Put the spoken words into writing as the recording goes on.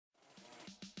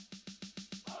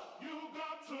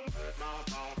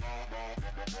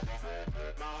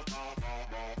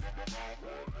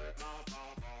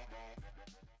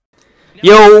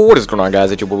Yo, what is going on,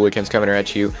 guys? It's your boy Wilkins coming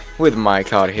at you with my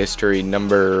COD history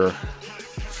number,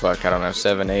 fuck, I don't know,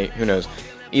 7, 8, who knows.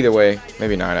 Either way,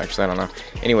 maybe 9 actually, I don't know.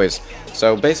 Anyways,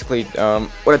 so basically,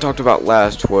 what I talked about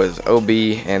last was OB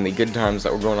and the good times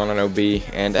that were going on in OB,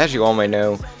 and as you all may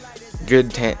know,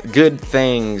 good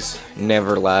things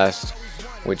never last,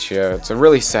 which, it's a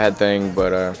really sad thing,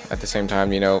 but, at the same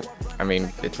time, you know, I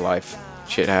mean, it's life.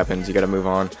 Shit happens, you gotta move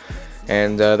on.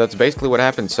 And, that's basically what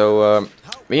happened. So,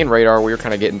 me and Radar, we were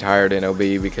kind of getting tired in OB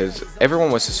because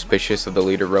everyone was suspicious of the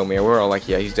leader, Romeo. We were all like,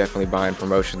 yeah, he's definitely buying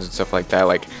promotions and stuff like that.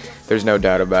 Like, there's no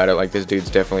doubt about it. Like, this dude's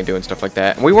definitely doing stuff like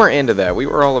that. And we weren't into that. We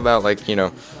were all about, like, you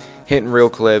know, hitting real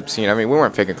clips. You know, I mean, we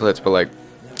weren't faking clips, but, like,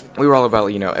 we were all about,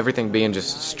 you know, everything being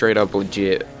just straight up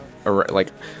legit. Or, like,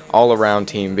 all around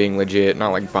team being legit,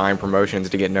 not, like, buying promotions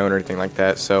to get known or anything like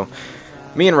that. So,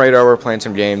 me and Radar were playing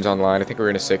some games online. I think we were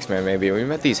in a 6-man maybe. And we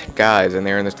met these guys, and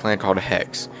they were in this clan called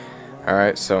Hex.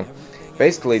 Alright, so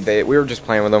basically we were just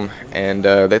playing with them, and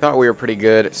they thought we were pretty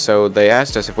good, so they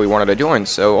asked us if we wanted to join.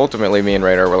 So ultimately me and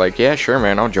Radar were like, yeah, sure,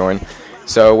 man, I'll join.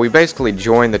 So we basically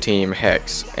joined the team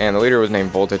Hex, and the leader was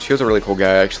named Voltage. He was a really cool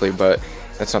guy actually, but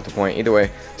that's not the point. Either way,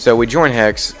 so we joined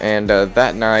Hex, and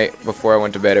that night before I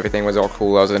went to bed, everything was all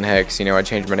cool. I was in Hex, you know, I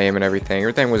changed my name and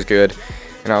everything was good,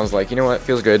 and I was like, you know what, it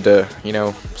feels good to, you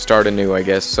know, start anew, I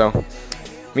guess. So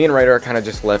me and Radar kind of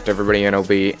just left everybody in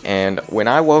OB, and when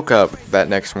I woke up that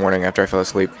next morning after I fell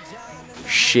asleep,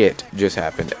 shit just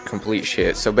happened. Complete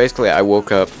shit. So basically, I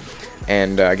woke up,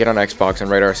 and I get on Xbox,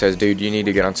 and Radar says, dude, you need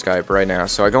to get on Skype right now.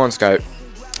 So I go on Skype,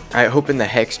 I open the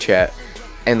Hex chat,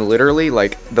 and literally,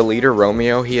 like, the leader,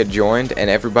 Romeo, he had joined, and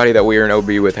everybody that we were in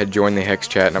OB with had joined the Hex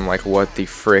chat, and I'm like, what the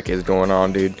frick is going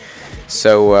on, dude?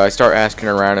 So I start asking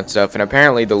around and stuff, and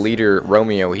apparently the leader,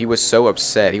 Romeo, he was so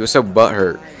upset, he was so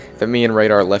butthurt that me and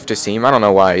Radar left his team. I don't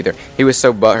know why either. He was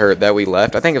so butthurt that we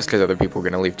left. I think it's because other people were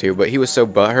going to leave too, but he was so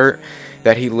butthurt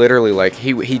that he literally, like,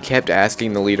 he kept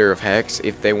asking the leader of Hex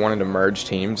if they wanted to merge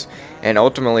teams, and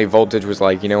ultimately Voltage was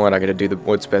like, you know what, I got to do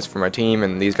what's best for my team,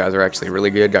 and these guys are actually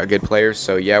really good, got good players,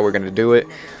 so yeah, we're going to do it.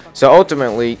 So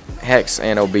ultimately, Hex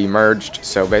and OB merged,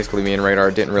 so basically me and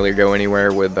Radar didn't really go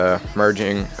anywhere with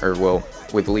merging, or well,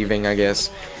 with leaving, I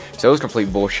guess. So it was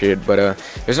complete bullshit, but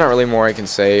there's not really more I can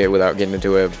say without getting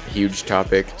into a huge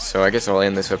topic, so I guess I'll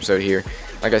end this episode here.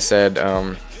 Like I said,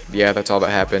 yeah, that's all that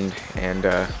happened, and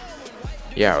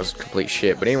yeah, it was complete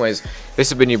shit. But anyways, this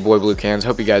has been your boy Blue Cans.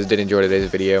 Hope you guys did enjoy today's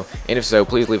video, and if so,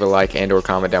 please leave a like and or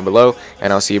comment down below,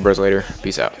 and I'll see you bros later.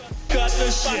 Peace out.